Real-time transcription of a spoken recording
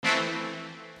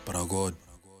but our God.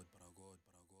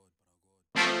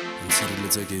 And settle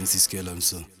against his scale,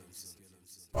 sir.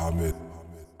 Amen.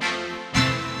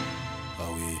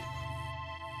 Awe.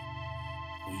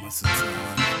 Phuma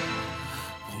Sathan.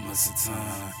 Phuma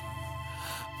Sathan.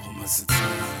 Phuma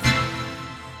Sathan.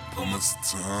 Phuma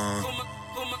Sathan.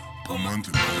 Phuma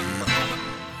Sathan.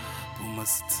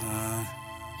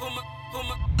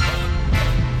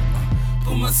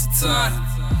 Phuma Sathan.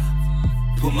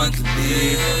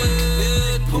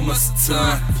 Phuma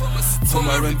Sathan.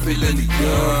 Phuma Rempeleni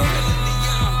young.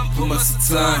 Phuma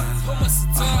Sathan. Phuma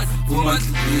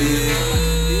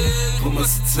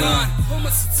Sathan.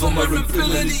 Phuma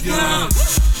Rempeleni young.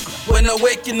 When I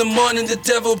wake in the morning, the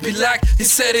devil be like, he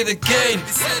said it again.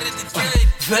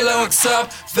 Vela wakes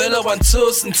up, Vela want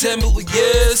toast and tell me what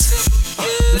yes.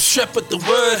 I'm strapped with the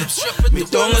word. Me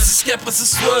don't escape as a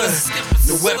sword.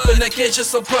 No weapon against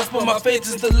us shall prosper. My faith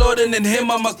is the Lord, and in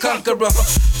Him I'm a conqueror.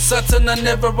 Satan, I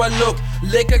never I look.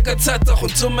 Leka katata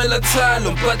huntumela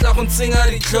talo. Mpatla huntinga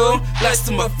riklong. Lies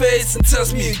to my face and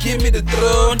tells me you give me the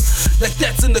throne. Like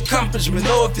that's an accomplishment,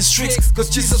 all of his tricks. Cause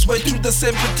Jesus went through the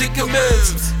same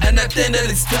predicaments. And at the end of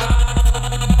this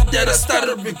time, that I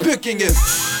started rebuking him.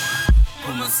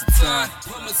 Phuma Sathan,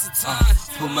 Phuma Sathan,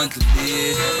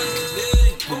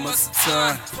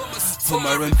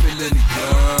 Phuma Rempeleni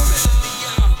young.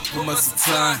 Phuma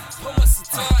Sathan,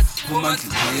 Phuma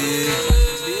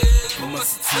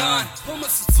Sathan,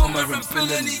 Phuma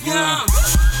Rempeleni young.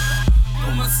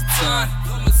 Phuma Sathan,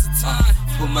 Phuma Sathan,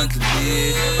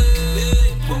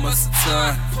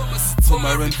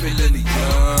 Phuma Rempeleni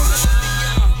young.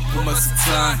 Phuma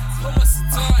Sathan,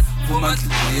 Phuma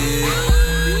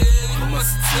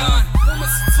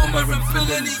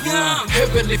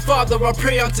Heavenly Father, I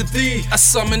pray unto thee. I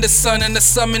summon the Son and I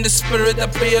summon the Spirit. I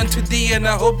pray unto thee and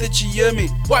I hope that you hear me.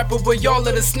 Wipe away all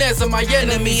of the snares of my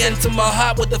enemy. Enter my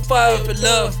heart with the fire of your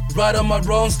love. Right on my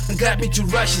wrongs and guide me to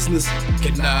righteousness.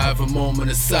 Can I have a moment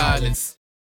of silence?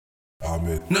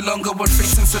 Amen. No longer what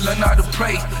facing, so learn how to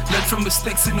pray. Learn from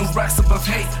mistakes and no rise above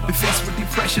hate. Be faced with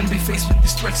depression, be faced with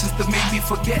distractions that made me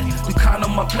forget. To count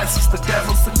on my blessings, the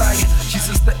devil's a liar.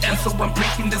 Jesus the answer, I'm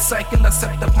breaking the cycle.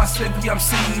 Accept that my Savior, I'm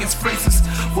singing his praises.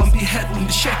 Won't be held in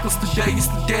the shackles, today is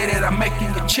the day that I'm making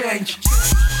a change.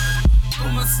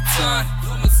 Phuma Sathan,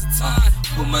 Phuma Sathan,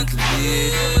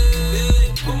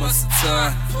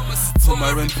 Phuma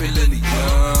Rempeleni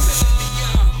young.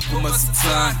 Phuma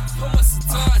Sathan, Phuma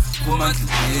Sathan, Phuma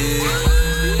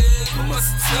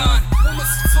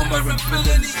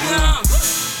Rempeleni young.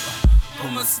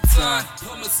 Phuma Sathan,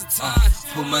 Phuma Sathan,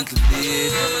 Phuma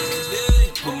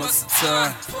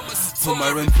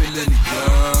Rempeleni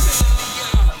young.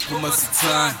 Phuma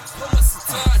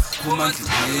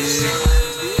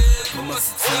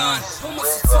Sathan, Phuma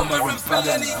Sathan, Phuma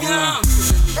Rempeleni young.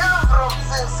 From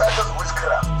things such as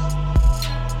witchcraft.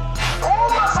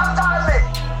 Phuma Sathan,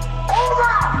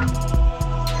 Phuma!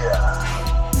 Yeah,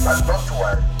 but don't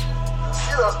worry. You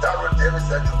see those double Davids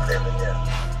that you play in here?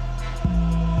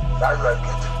 Now you are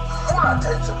getting full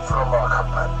attention from our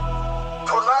company.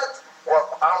 Tonight, well,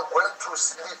 I'm going to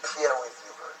sleep here with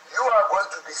you. You are going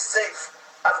to be safe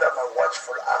under my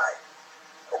watchful eye.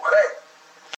 Okay?